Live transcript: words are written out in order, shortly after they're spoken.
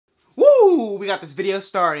Woo! We got this video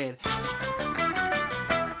started.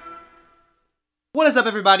 What is up,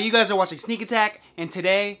 everybody? You guys are watching Sneak Attack, and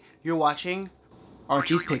today you're watching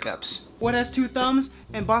Archie's Pickups. What has two thumbs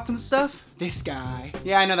and bought some stuff? This guy.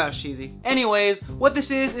 Yeah, I know that was cheesy. Anyways, what this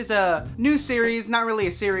is a new series, not really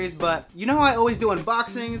a series, but you know how I always do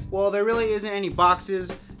unboxings? Well, there really isn't any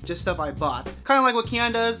boxes, just stuff I bought. Kind of like what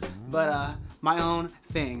Keon does, but my own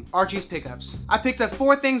thing. Archie's Pickups. I picked up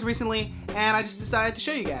 4 things recently, and I just decided to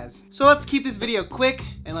show you guys. So let's keep this video quick,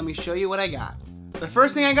 and let me show you what I got. The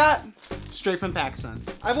first thing I got, straight from Pacsun.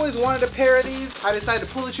 I've always wanted a pair of these. I decided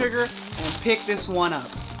to pull the trigger and pick this one up.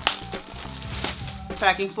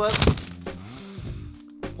 Packing slip.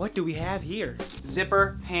 What do we have here?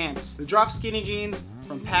 Zipper pants. The drop skinny jeans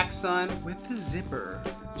from Pacsun with the zipper.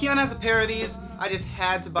 Keon has a pair of these. I just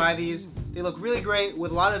had to buy these. They look really great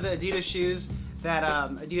with a lot of the Adidas shoes that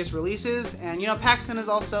Adidas releases. And you know, Pacsun is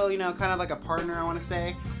also, you know, kind of like a partner, I want to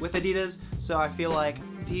say, with Adidas. So I feel like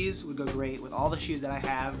these would go great with all the shoes that I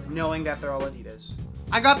have, knowing that they're all Adidas.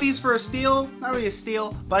 I got these for a steal. Not really a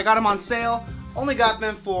steal, but I got them on sale. Only got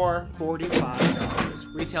them for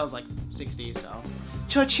 $45. Retail's like 60, so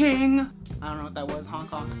cha-ching! I don't know what that was, Hong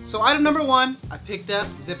Kong. So item number 1, I picked up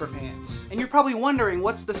zipper pants. And you're probably wondering,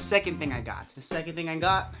 what's the second thing I got? The second thing I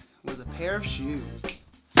got was a pair of shoes.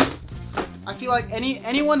 I feel like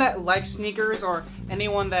anyone that likes sneakers, or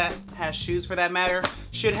anyone that has shoes for that matter,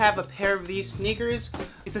 should have a pair of these sneakers.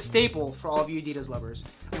 It's a staple for all of you Adidas lovers.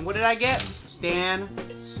 And what did I get? Stan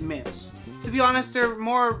Smiths. To be honest, they're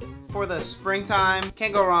more for the springtime.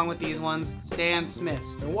 Can't go wrong with these ones. Stan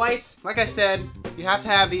Smiths. They're white. Like I said, you have to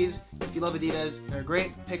have these if you love Adidas. They're a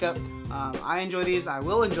great pickup. I enjoy these. I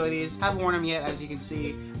will enjoy these. Haven't worn them yet, as you can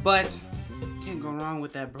see. But can't go wrong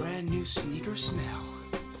with that brand new sneaker smell.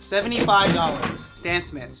 $75. Stan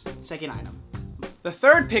Smiths. Second item. The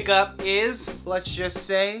third pickup is, let's just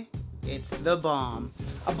say, it's the bomb.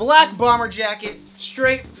 A black bomber jacket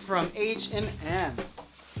straight from H&M.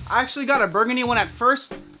 I actually got a burgundy one at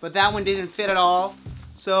first, but that one didn't fit at all.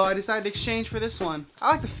 So I decided to exchange for this one.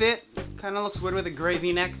 I like the fit. Kind of looks weird with a gray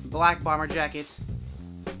V-neck. Black bomber jacket.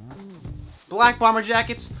 Black bomber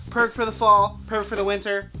jackets, perfect for the fall, perfect for the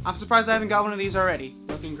winter. I'm surprised I haven't got one of these already.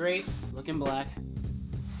 Looking great, looking black.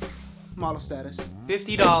 Model status.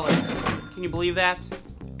 $50. Can you believe that?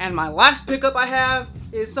 And my last pickup I have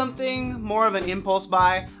is something more of an impulse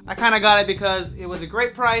buy. I kind of got it because it was a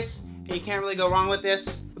great price and you can't really go wrong with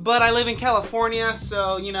this. But I live in California,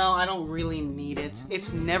 so you know, I don't really need it.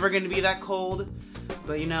 It's never going to be that cold,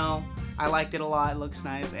 but you know, I liked it a lot. It looks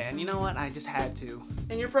nice, and you know what? I just had to.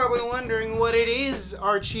 And you're probably wondering what it is,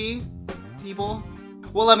 Archie, people.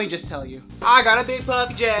 Well, let me just tell you. I got a big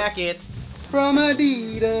puffy jacket from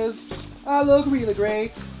Adidas. I look really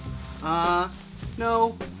great.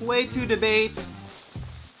 No way to debate.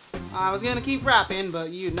 I was gonna keep rapping, but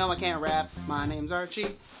you know I can't rap. My name's Archie,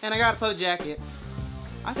 and I got a puffy jacket.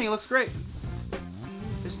 I think it looks great.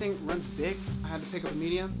 This thing runs big. I had to pick up a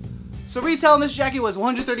medium. So retail on this jacket was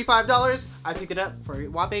 $135. I picked it up for a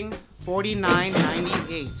whopping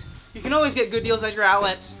 $49.98. You can always get good deals at your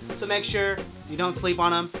outlets, so make sure you don't sleep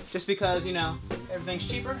on them. Just because, you know, everything's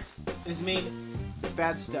cheaper is me.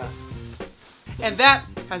 Bad stuff. And that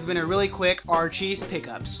has been a really quick Archie's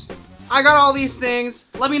Pickups. I got all these things.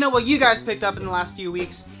 Let me know what you guys picked up in the last few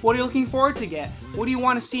weeks. What are you looking forward to get? What do you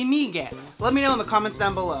want to see me get? Let me know in the comments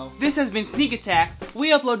down below. This has been Sneak Attack. We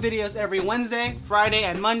upload videos every Wednesday, Friday,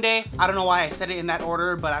 and Monday. I don't know why I said it in that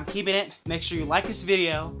order, but I'm keeping it. Make sure you like this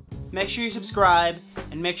video, make sure you subscribe,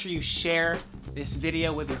 and make sure you share this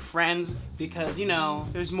video with your friends because, you know,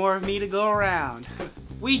 there's more of me to go around.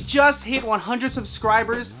 We just hit 100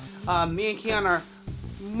 subscribers. Me and Keon are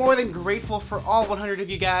more than grateful for all 100 of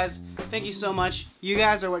you guys. Thank you so much. You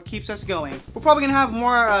guys are what keeps us going. We're probably gonna have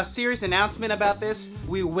more serious announcement about this.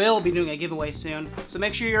 We will be doing a giveaway soon, so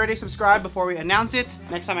make sure you're already subscribed before we announce it.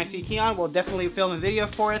 Next time I see Keon, we'll definitely film a video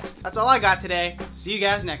for it. That's all I got today. See you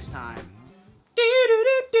guys next time. Do, do,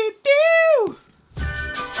 do, do, do.